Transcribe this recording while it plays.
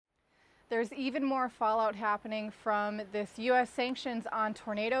There's even more fallout happening from this US sanctions on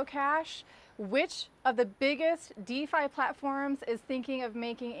Tornado Cash. Which of the biggest DeFi platforms is thinking of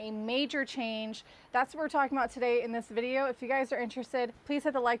making a major change? That's what we're talking about today in this video. If you guys are interested, please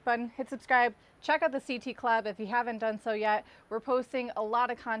hit the like button, hit subscribe, check out the CT Club if you haven't done so yet. We're posting a lot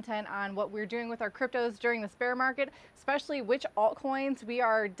of content on what we're doing with our cryptos during this bear market, especially which altcoins we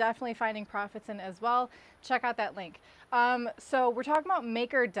are definitely finding profits in as well. Check out that link. So we're talking about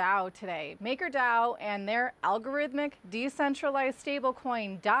MakerDAO today. MakerDAO and their algorithmic decentralized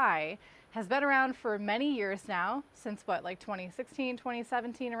stablecoin DAI has been around for many years now, since what, like 2016,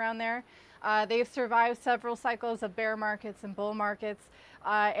 2017, around there. They've survived several cycles of bear markets and bull markets,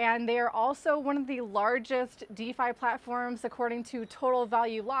 and they are also one of the largest DeFi platforms according to total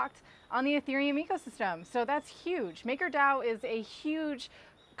value locked on the Ethereum ecosystem. So that's huge. MakerDAO is a huge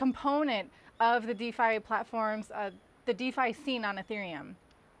component of the DeFi platforms, the DeFi scene on Ethereum.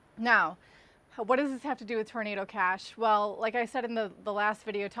 Now, what does this have to do with Tornado Cash? Well, like I said in the last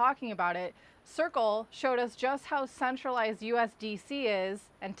video talking about it, Circle showed us just how centralized USDC is,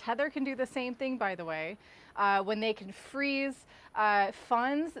 and Tether can do the same thing, by the way. When they can freeze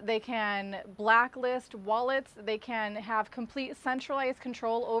funds, they can blacklist wallets, they can have complete centralized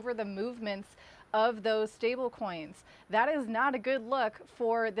control over the movements of those stable coins. That is not a good look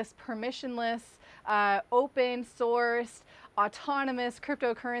for this permissionless, open source, autonomous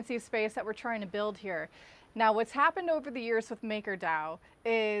cryptocurrency space that we're trying to build here. Now, what's happened over the years with MakerDAO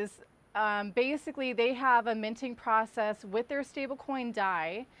is basically they have a minting process with their stablecoin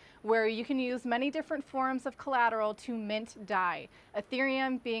DAI where you can use many different forms of collateral to mint DAI.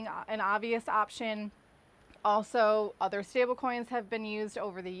 Ethereum being an obvious option. Also, other stablecoins have been used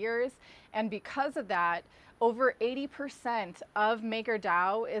over the years, and because of that, over 80% of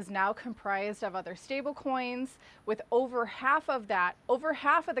MakerDAO is now comprised of other stablecoins, with over half of that, over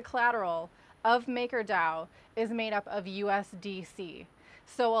half of the collateral of MakerDAO is made up of USDC.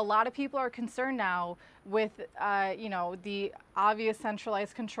 So a lot of people are concerned now with, you know, the obvious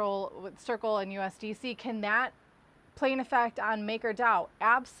centralized control with Circle and USDC. Can that play an effect on MakerDAO?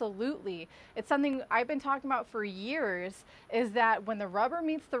 Absolutely. It's something I've been talking about for years, is that when the rubber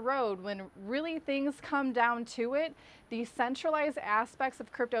meets the road, when really things come down to it, these centralized aspects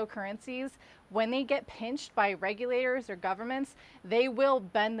of cryptocurrencies, when they get pinched by regulators or governments, they will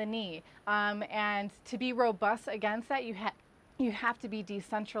bend the knee. And to be robust against that, you have to be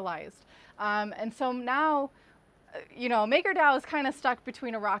decentralized. And so now, you know, MakerDAO is kind of stuck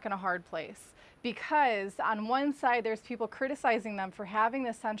between a rock and a hard place. Because on one side, there's people criticizing them for having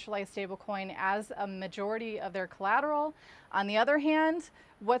this centralized stablecoin as a majority of their collateral. On the other hand,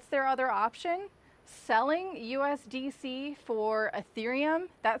 what's their other option? Selling USDC for Ethereum.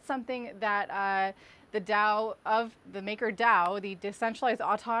 That's something that the DAO of the MakerDAO, the decentralized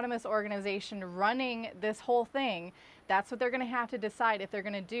autonomous organization running this whole thing, that's what they're going to have to decide if they're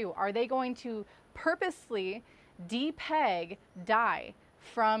going to do. Are they going to purposely depeg DAI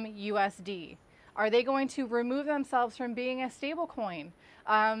from USD? Are they going to remove themselves from being a stable coin?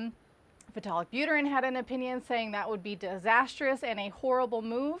 Vitalik Buterin had an opinion saying that would be disastrous and a horrible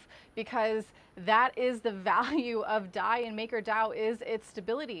move, because that is the value of DAI and MakerDAO, is its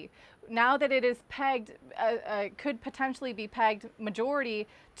stability. Now that it is pegged, could potentially be pegged majority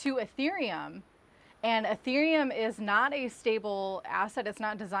to Ethereum, and Ethereum is not a stable asset. It's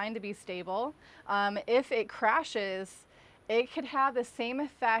not designed to be stable. If it crashes, it could have the same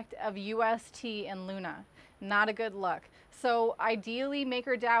effect of UST and Luna. Not a good look. So ideally,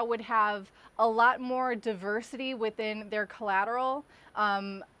 MakerDAO would have a lot more diversity within their collateral.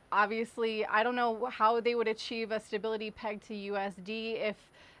 Obviously, I don't know how they would achieve a stability pegged to USD if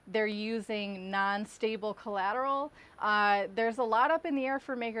they're using non-stable collateral. There's a lot up in the air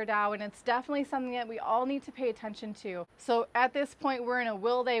for MakerDAO, and it's definitely something that we all need to pay attention to. So at this point, we're in a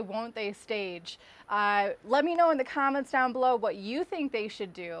will they, won't they stage. Let me know in the comments down below what you think they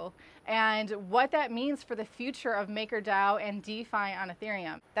should do and what that means for the future of MakerDAO and DeFi on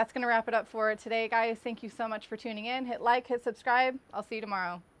Ethereum. That's going to wrap it up for today, guys. Thank you so much for tuning in. Hit like, hit subscribe. I'll see you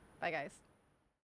tomorrow. Bye, guys.